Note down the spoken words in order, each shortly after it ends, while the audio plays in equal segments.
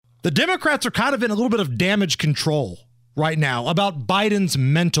The Democrats are kind of in a little bit of damage control right now about Biden's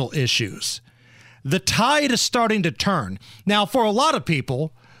mental issues. The tide is starting to turn. Now, for a lot of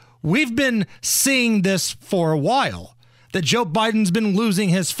people, we've been seeing this for a while, that Joe Biden's been losing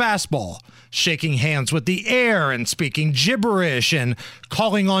his fastball, shaking hands with the air and speaking gibberish and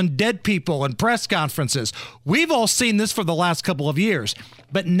calling on dead people in press conferences. We've all seen this for the last couple of years.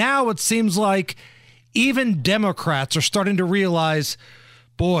 But now it seems like even Democrats are starting to realize,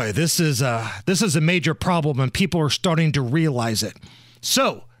 boy, this is a major problem, and people are starting to realize it.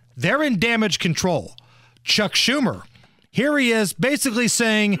 So they're in damage control. Chuck Schumer, here he is basically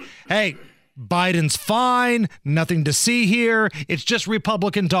saying, hey, Biden's fine, nothing to see here. It's just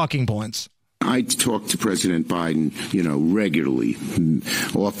Republican talking points. I talk to President Biden, regularly,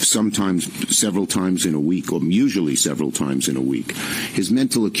 sometimes several times in a week, or usually several times in a week. His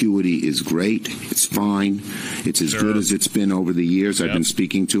mental acuity is great. It's fine. It's as good as it's been over the years. Yep. I've been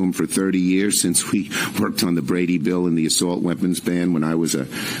speaking to him for 30 years since we worked on the Brady bill and the assault weapons ban when I was a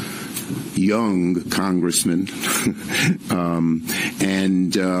young congressman,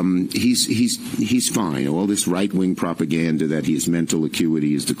 he's fine. All this right-wing propaganda that his mental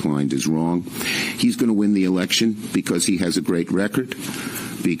acuity has declined is wrong. He's going to win the election because he has a great record,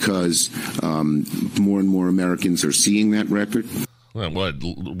 because more and more Americans are seeing that record.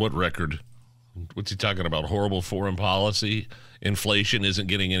 What record? What's he talking about? Horrible foreign policy? Inflation isn't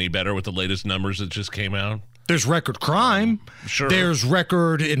getting any better with the latest numbers that just came out? There's record crime. Sure. There's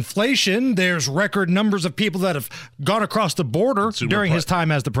record inflation. There's record numbers of people that have gone across the border during his time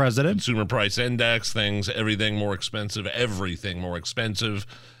as the president. Consumer price index, everything more expensive, everything more expensive.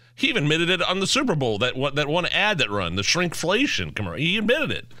 He even admitted it on the Super Bowl, that one ad that run, the shrinkflation commercial. He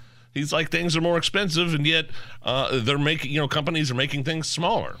admitted it. He's like, things are more expensive, and yet they're making, companies are making things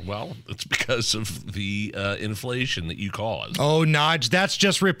smaller. Well, it's because of the inflation that you caused. Oh, Nudge, that's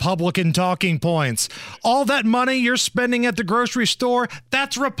just Republican talking points. All that money you're spending at the grocery store,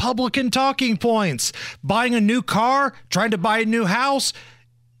 that's Republican talking points. Buying a new car, trying to buy a new house,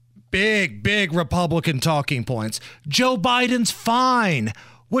 big Republican talking points. Joe Biden's fine,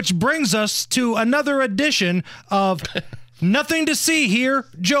 which brings us to another edition of Nothing to See Here,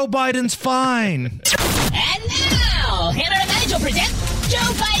 Joe Biden's fine. And now, Hannah and Nigel present Joe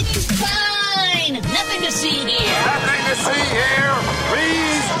Biden's fine. Nothing to see here. Nothing to see here.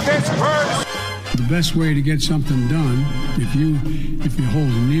 Please disperse. The best way to get something done, if you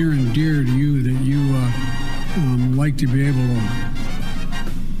hold near and dear to you that you like to be able to.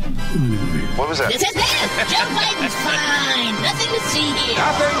 Anyway. What was that? This is it. Joe Biden's fine. Nothing to see here.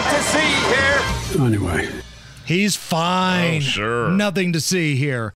 Nothing to see here. Anyway. He's fine. Oh, sure. Nothing to see here.